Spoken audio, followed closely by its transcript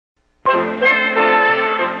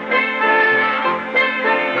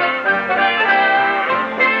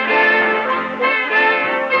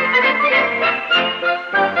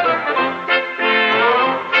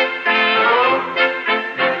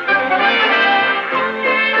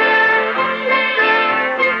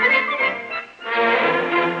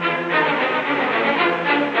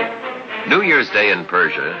New Year's Day in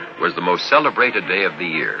Persia was the most celebrated day of the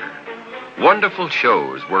year. Wonderful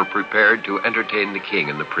shows were prepared to entertain the king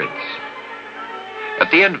and the prince. At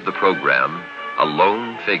the end of the program, a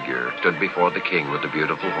lone figure stood before the king with a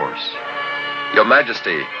beautiful horse. "Your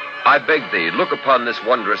Majesty, I beg thee, look upon this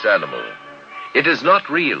wondrous animal. It is not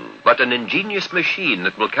real, but an ingenious machine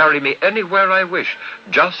that will carry me anywhere I wish,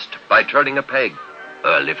 just by turning a peg."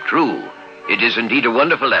 "Well, if true, it is indeed a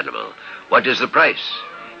wonderful animal. What is the price?"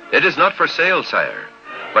 "It is not for sale, sire,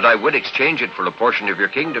 but I would exchange it for a portion of your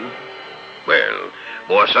kingdom." "Well,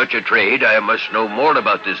 for such a trade, I must know more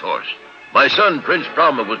about this horse. My son, Prince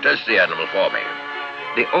Brahma, will test the animal for me."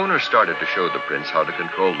 The owner started to show the prince how to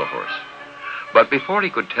control the horse. But before he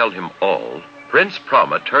could tell him all, Prince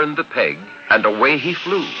Brahma turned the peg, and away he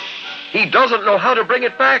flew. "He doesn't know how to bring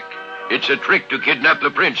it back." "It's a trick to kidnap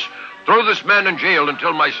the prince. Throw this man in jail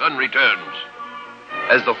until my son returns."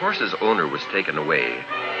 As the horse's owner was taken away,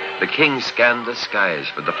 the king scanned the skies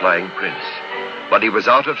for the flying prince, but he was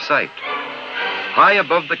out of sight. High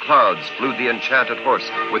above the clouds flew the enchanted horse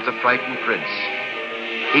with the frightened prince.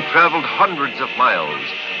 He traveled hundreds of miles,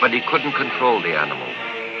 but he couldn't control the animal.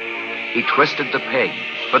 He twisted the peg,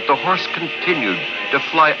 but the horse continued to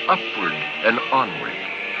fly upward and onward.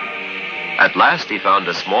 At last he found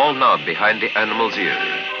a small knob behind the animal's ear.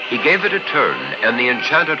 He gave it a turn, and the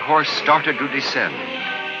enchanted horse started to descend.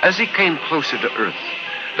 As he came closer to earth,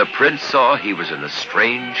 the prince saw he was in a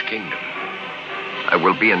strange kingdom. "I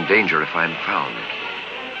will be in danger if I am found,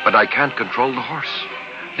 but I can't control the horse."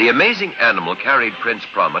 The amazing animal carried Prince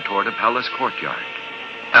Brahma toward a palace courtyard.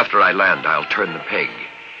 "After I land, I'll turn the peg,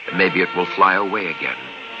 and maybe it will fly away again,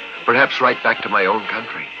 perhaps right back to my own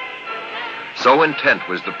country." So intent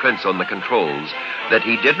was the prince on the controls that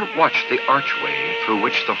he didn't watch the archway through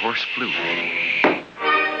which the horse flew.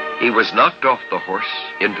 He was knocked off the horse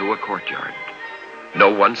into a courtyard. No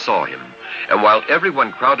one saw him, and while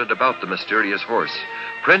everyone crowded about the mysterious horse,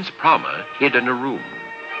 Prince Brahma hid in a room.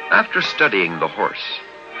 After studying the horse,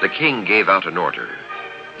 the king gave out an order.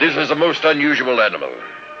 "This is a most unusual animal.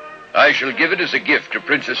 I shall give it as a gift to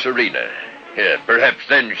Princess Serena. Perhaps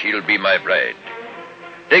then she'll be my bride.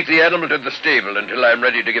 Take the animal to the stable until I'm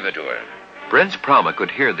ready to give it to her." Prince Brahma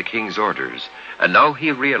could hear the king's orders, and now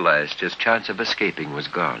he realized his chance of escaping was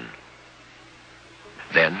gone.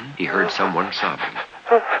 Then he heard someone sobbing.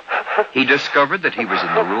 He discovered that he was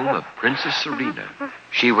in the room of Princess Serena.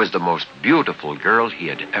 She was the most beautiful girl he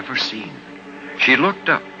had ever seen. She looked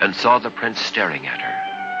up and saw the prince staring at her.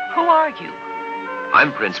 "Who are you?"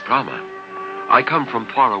 "I'm Prince Brahma. I come from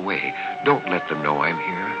far away. Don't let them know I'm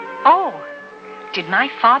here." "Oh, did my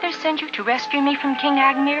father send you to rescue me from King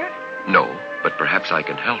Agmir?" "No, but perhaps I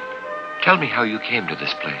can help. Tell me how you came to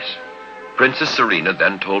this place." Princess Serena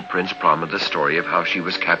then told Prince Brahma the story of how she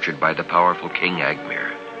was captured by the powerful King Agmir.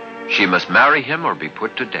 She must marry him or be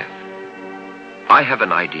put to death. "I have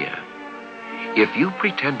an idea. If you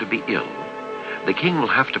pretend to be ill, the king will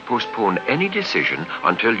have to postpone any decision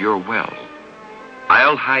until you're well.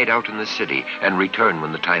 I'll hide out in the city and return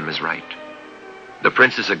when the time is right." The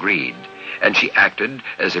princess agreed, and she acted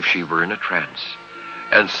as if she were in a trance.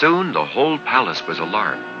 And soon the whole palace was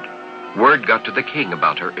alarmed. Word got to the king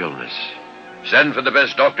about her illness. "Send for the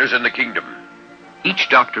best doctors in the kingdom." Each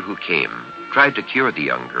doctor who came tried to cure the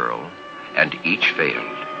young girl, and each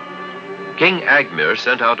failed. King Agmir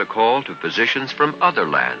sent out a call to physicians from other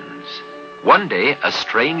lands. One day, a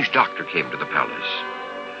strange doctor came to the palace.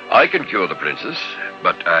 "I can cure the princess,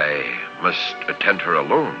 but I must attend her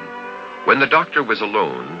alone." When the doctor was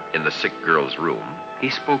alone in the sick girl's room, he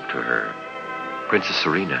spoke to her. "Princess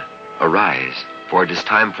Serena, arise, for it is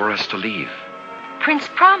time for us to leave." "Prince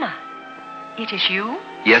Brahma, it is you?"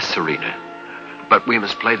 "Yes, Serena, but we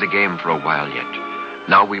must play the game for a while yet.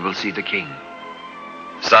 Now we will see the king."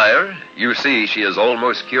 "Sire, you see she is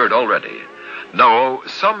almost cured already. Now,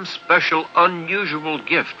 some special, unusual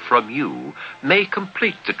gift from you may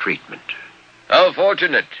complete the treatment." "How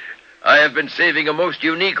fortunate. I have been saving a most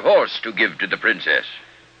unique horse to give to the princess."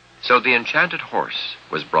 So the enchanted horse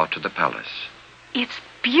was brought to the palace. "It's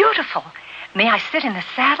beautiful. May I sit in the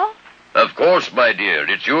saddle?" "Of course, my dear.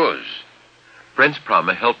 It's yours." Prince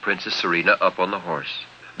Brahma helped Princess Serena up on the horse.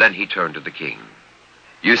 Then he turned to the king.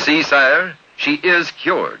 "You see, sire, she is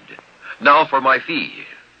cured. Now for my fee."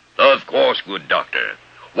 "Of course, good doctor.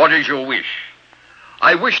 What is your wish?"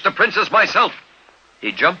 "I wish the princess myself."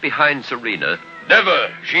 He jumped behind Serena.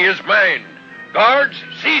 "Never. She is mine. Guards,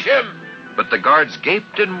 seize him." But the guards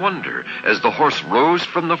gaped in wonder as the horse rose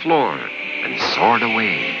from the floor and soared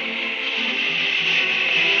away.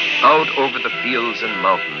 Out over the fields and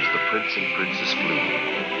mountains the prince and princess flew.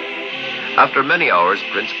 After many hours,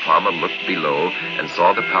 Prince Brahma looked below and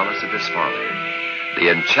saw the palace of his father. The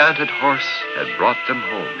enchanted horse had brought them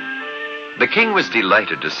home. The king was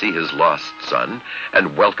delighted to see his lost son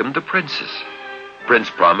and welcomed the princess. Prince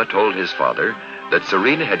Brahma told his father that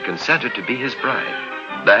Serena had consented to be his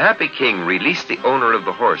bride. The happy king released the owner of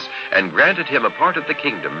the horse and granted him a part of the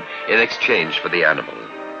kingdom in exchange for the animal.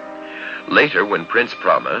 Later, when Prince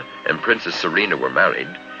Brahma and Princess Serena were married,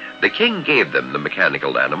 the king gave them the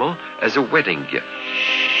mechanical animal as a wedding gift.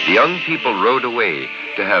 The young people rode away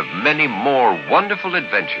to have many more wonderful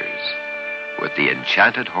adventures with the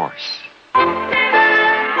enchanted horse.